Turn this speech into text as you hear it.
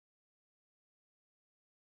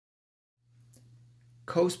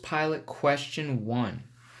Coast Pilot question 1.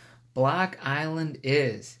 Block Island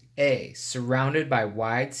is A. Surrounded by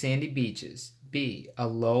wide sandy beaches. B. A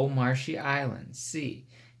low marshy island. C.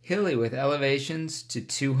 Hilly with elevations to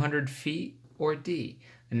 200 feet. Or D.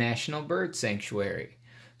 A national bird sanctuary.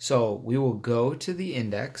 So we will go to the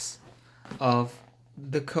index of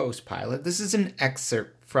the Coast Pilot. This is an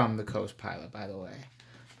excerpt from the Coast Pilot, by the way.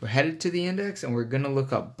 We're headed to the index and we're going to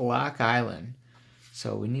look up Block Island.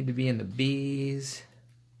 So we need to be in the B's.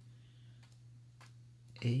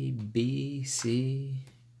 A, B, C,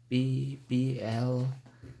 B, B, L.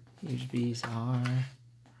 Here's B's, R,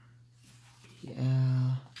 B,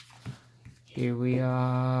 L. Here we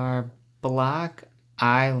are, Block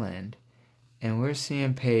Island. And we're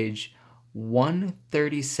seeing page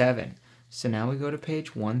 137. So now we go to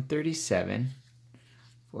page 137,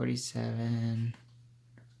 47,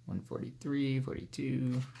 143,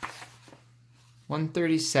 42,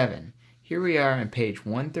 137. Here we are on page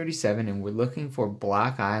 137, and we're looking for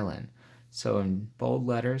Block Island. So in bold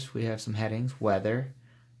letters, we have some headings: weather,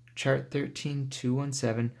 chart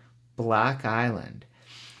 13217, Block Island.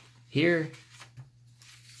 Here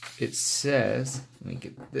it says, let me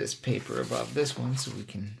get this paper above this one so we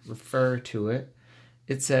can refer to it.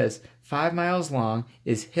 It says, 5 miles long,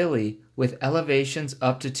 is hilly with elevations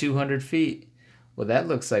up to 200 feet. Well, that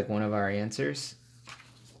looks like one of our answers.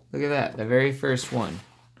 Look at that, the very first one.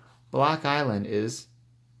 Block Island is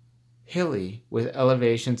hilly with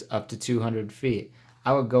elevations up to 200 feet.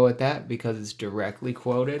 I would go with that because it's directly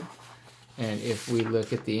quoted. And if we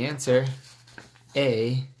look at the answer,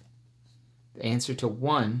 A, the answer to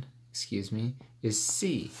 1, is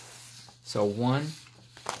C. So 1,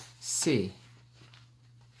 C.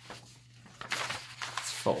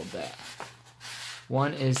 Let's fold that.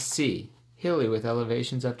 1 is C, hilly with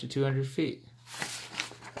elevations up to 200 feet.